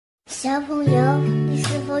小朋友，你是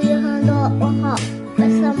否有很多问号？为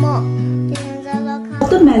什么？今天在这看。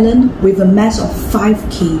Watermelon with a mass of 5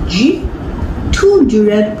 kg, 2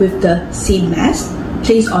 durian with the same mass,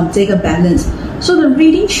 placed on 这个 balance. So the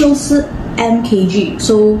reading shows 是 m kg,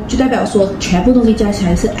 so 就代表说全部东西加起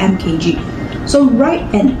来是 m kg. So write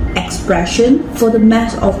an expression for the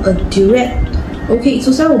mass of a durian. OK,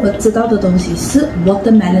 首先我们知道的东西是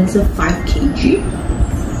watermelon 是5 kg.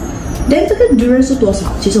 Then 这个 durian 是多少？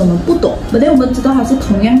其实我们不懂。But then 我们知道它是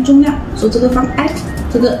同样重量，所以这个放 x，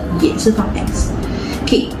 这个也是放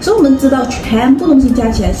x。OK， 所以我们知道全部东西加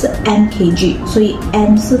起来是 m kg， 所以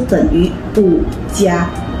m 是等于5加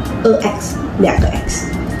 2x 2个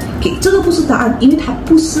x。OK， 这个不是答案，因为它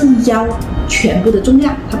不是要全部的重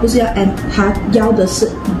量，它不是要 m， 它要的是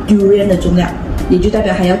durian 的重量，也就代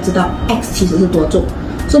表还要知道 x 其实是多重。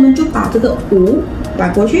所以我们就把这个5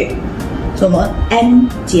搬过去。所以我们 m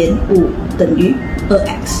减5等于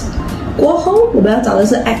 2x， 过后我们要找的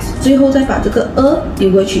是 x， 最后再把这个2丢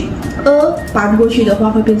过去，2搬过去的话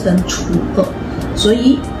会变成除2，所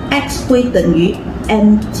以 x 会等于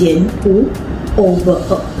m 减5 over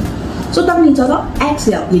 2。所以当你找到 x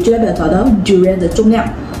了，也就代表找到 durian 的重量。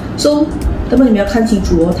所以那么你们要看清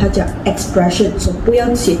楚哦，它讲 expression， 所以不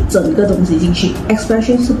要写整个东西进去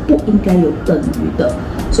 ，expression 是不应该有等于的，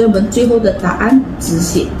所以我们最后的答案只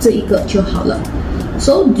写这一个就好了。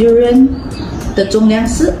So durian 的重量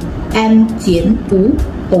是 m 减5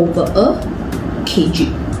 over 2 kg.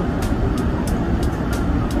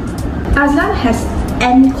 Azlan has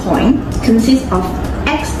n coin, consists of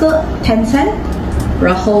x 个10 cent，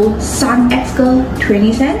 然后3x 个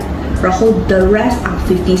20 cent， 然后 the rest are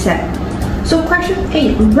 50 cent。So question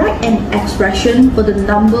 8, write an expression for the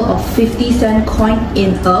number of 50 cent coin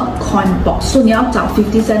in a coin box. So 你要找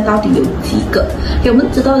50 cent 到底有几个？我们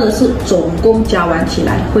知道的是总共加完起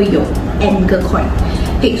来会有 n 个 coin。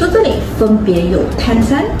所以这里分别有10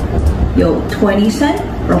 cent， 有20 cent，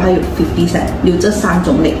 然后还有50 cent， 有这3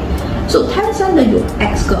种类。So 10 cent 的有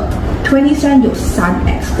x 个 ，20 cent 有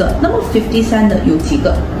 3x 个，那么50 cent 的有几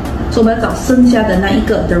个？所以我们要找剩下的那一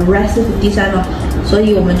个 ，the rest 是50 cent 哦，所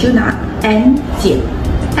以我们就拿 n 减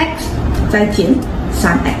x 再减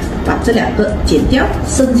 3x， 把这两个减掉，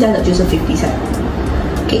剩下的就是50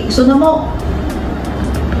 cent。OK， 所以那么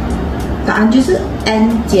答案就是 n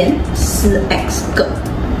减 4x 个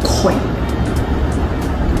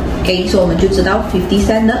coin。OK， 所以我们就知道50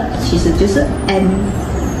 cent 的其实就是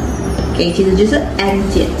n，OK， 其实就是 n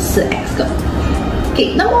减 4x 个。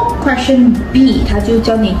OK， 那么 question B 它就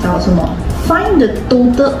叫你找什么 ？Find the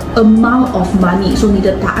total amount of money， 说你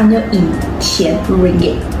的答案要以钱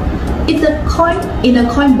ringgit。It's a coin in a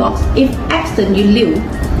coin box. If x 等于6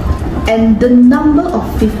 and the number of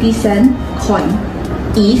 50 cent coin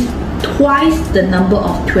is twice the number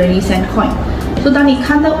of 20 cent coin， 所以当你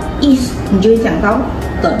看到 is， 你就会讲到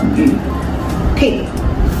等于。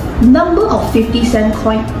OK，number of 50 cent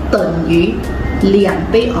coin 等于2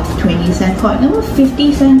倍 of 20 cent coin， 那么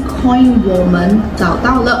50 cent coin 我们找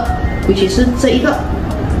到了 ，which 是这一个，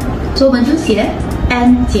所以我们就写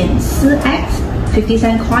n 减 4x 50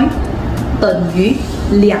 cent coin 等于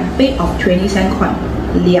2倍 of 20 cent coin，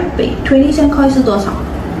 2倍20 cent coin 是多少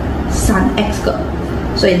？3x 个，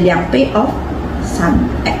所以2倍 of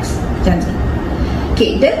 3x 这样子。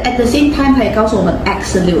OK，then at the same time 它也告诉我们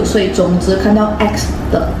x 是6，所以总之看到 x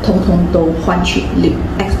的统统都换取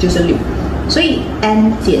6，x 就是6。所以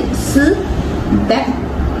n 减4 that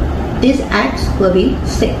this x will be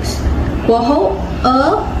 6。过后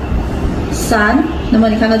2 3，那么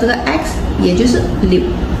你看到这个 x 也就是6。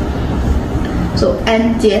So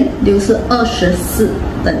n 减6是24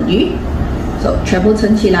等于 ，so 全部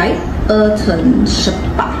乘起来2乘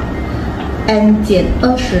18，n 减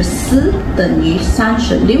24等于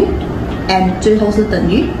36 ，n 最后是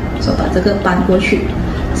等于，所以把这个搬过去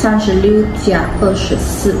，36加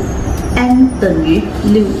24。n 等于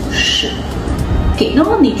60。OK， 那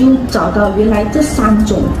么你就找到原来这3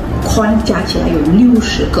种 coin 加起来有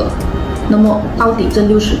60个，那么到底这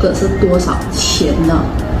60个是多少钱呢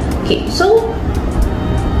 ？OK，so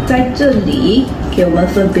在这里给我们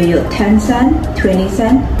分别有10 cent、20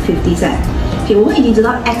 cent、50 cent。OK， 我们已经知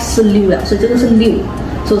道 x 是6了，所以这个是6，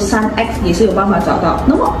所以 3x 也是有办法找到。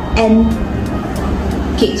那么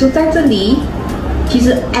n，OK， 所以在这里。其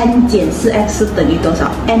实 n 减 4x 是等于多少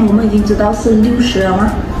 ？n 我们已经知道是60了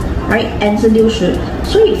吗 ？Right，n 是60，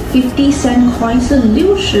所以50 cent coin 是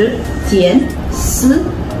60减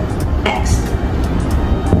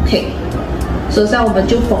 4x。OK， 首先我们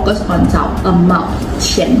就 focus on 找 amount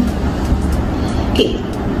钱。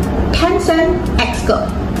OK，10 cent x 个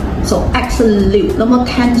 ，so x 是6，那么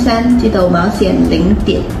10 cent 记得我们要写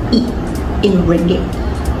0.1 in ringgit。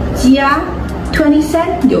加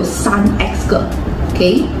27有3x 个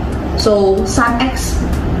 ，OK，so 3x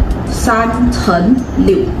 3乘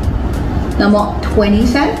6，那么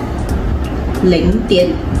27 0.2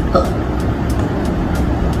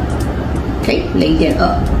 ，OK 0.2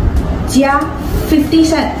加50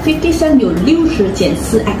 cent 有60减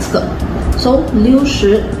 4x 个 ，so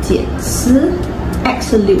 60减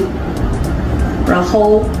4x 6，然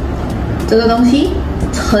后这个东西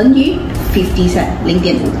乘以50 cent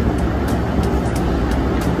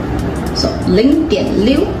 0.5。So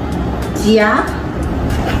 0.6加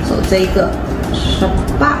，so 这个18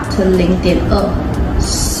乘0.2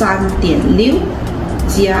 3.6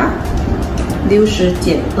加60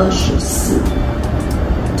减24，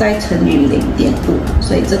再乘以0.5，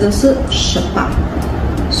所以这个是18，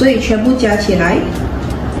所以全部加起来，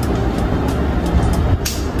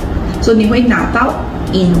所以你会拿到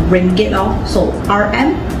in ringgit 哦 ，so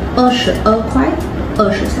RM 22块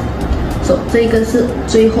20三。So 这个是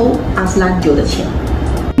最后阿斯兰有的钱。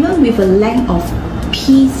With a length of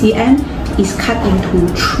p cm is cut into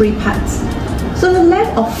 3 parts. So the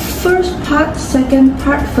length of first part, second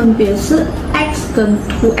part 分别是 x 跟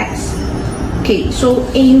 2x. Okay, so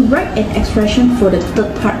a write an expression for the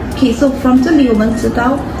third part. Okay, so from 这里我们知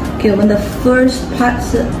道， okay, 我们的 first part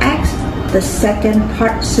是 x, the second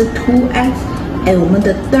part 是 2x, and 我们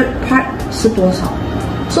的 third part 是多少？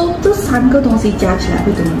 So 这3个东西加起来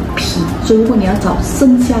会等于 p， 所以如果你要找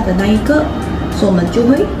剩下的那一个，所以我们就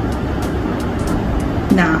会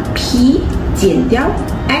拿 p 减掉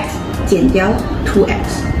x 减掉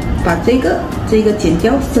 2x， 把这个减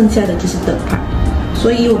掉，剩下的就是 third part，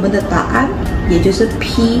 所以我们的答案也就是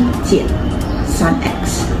p 减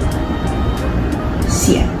 3x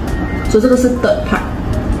cm， 所以这个是 third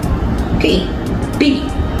part。OK， B，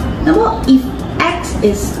 那么 if x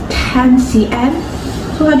is 10 cm。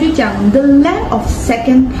所以他就讲 the length of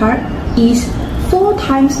second part is 4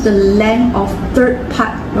 times the length of third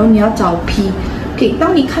part， 然后你要找 p。OK，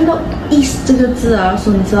 当你看到 is 这个字啊，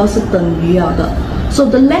所以你知道是等于了的。So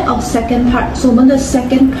the length of second part， 所以我们的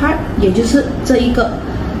second part 也就是这一个，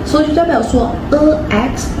所以就代表说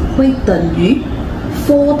 2x 会等于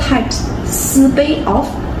4 times 4倍 of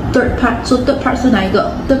third part。所以 third part 是哪一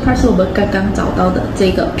个 ？third part 是我们刚刚找到的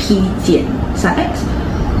这个 p 减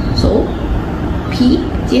 3x。So p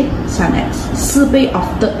减 3x 4倍 of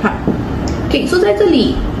third part。OK， 所以在这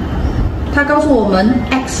里，它告诉我们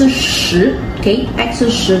x 是10。OK，x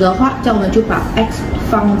是10的话，这样我们就把 x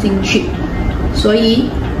放进去，所以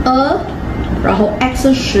2，然后 x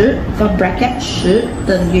 10放 bracket 10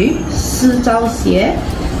等于4照写。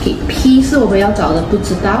OK，p 是我们要找的，不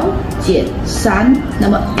知道减3，那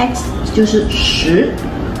么 x 就是10，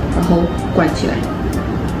然后关起来。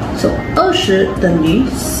So 20等于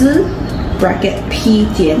4。bracket p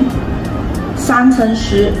减3乘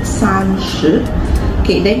10 30，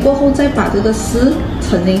 OK， 过后再把这个4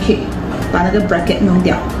乘进去，把那个 bracket 弄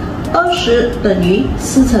掉。20等于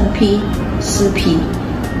4乘 p 4p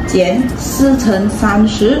减4乘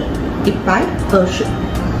30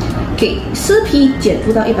 120。OK， 4p 减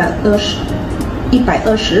不到120，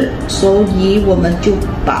所以我们就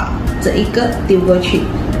把这一个丢过去。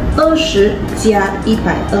20加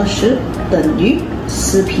120等于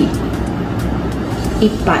4p。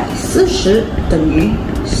140等于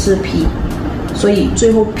4p， 所以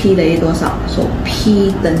最后 p 等于多少？说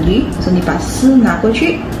p 等于，所以你把4拿过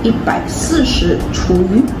去，140除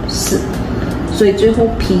以4，所以最后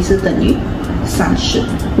p 是等于35。